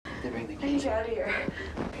They bring the I key. need you out of here.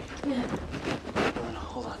 No,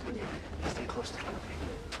 hold on. Stay close to me.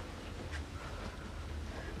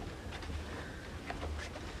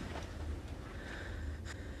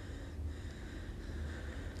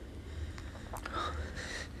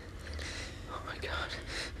 Oh my God.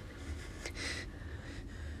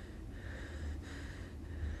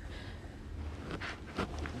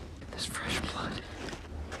 There's fresh blood.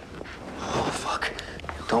 Oh, fuck.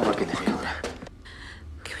 Don't look in the mirror.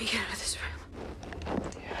 Can we get out of this room?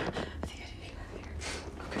 Yeah. I think I need to get out of here.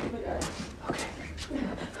 Okay. Oh my God. Okay.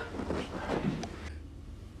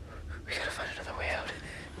 We gotta find another way out.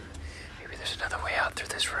 Maybe there's another way out through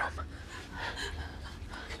this room.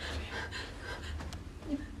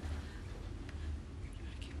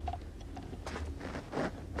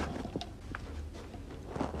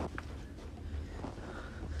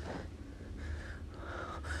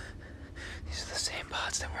 These are the same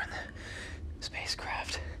pods that were in the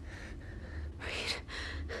spacecraft. Reed,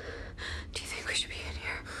 do you think we should be in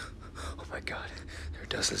here? Oh my God, there are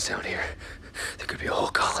dozens down here. There could be a whole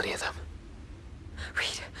colony of them.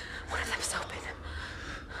 Reed, one of them's open.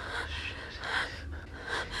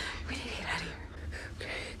 We need to get out of here.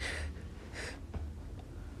 Okay.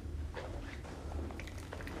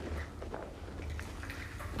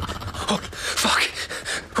 Oh, fuck!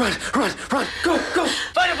 Run, run, run! Go, go!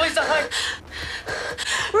 Find a place to hide!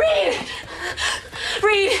 Reed!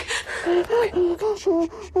 Reed! What? Do you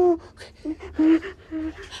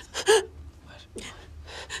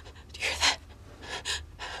hear that?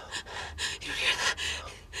 You don't hear that?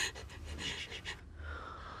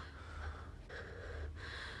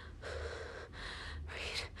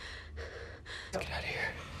 Reed. Let's get out of here.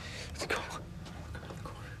 Let's go.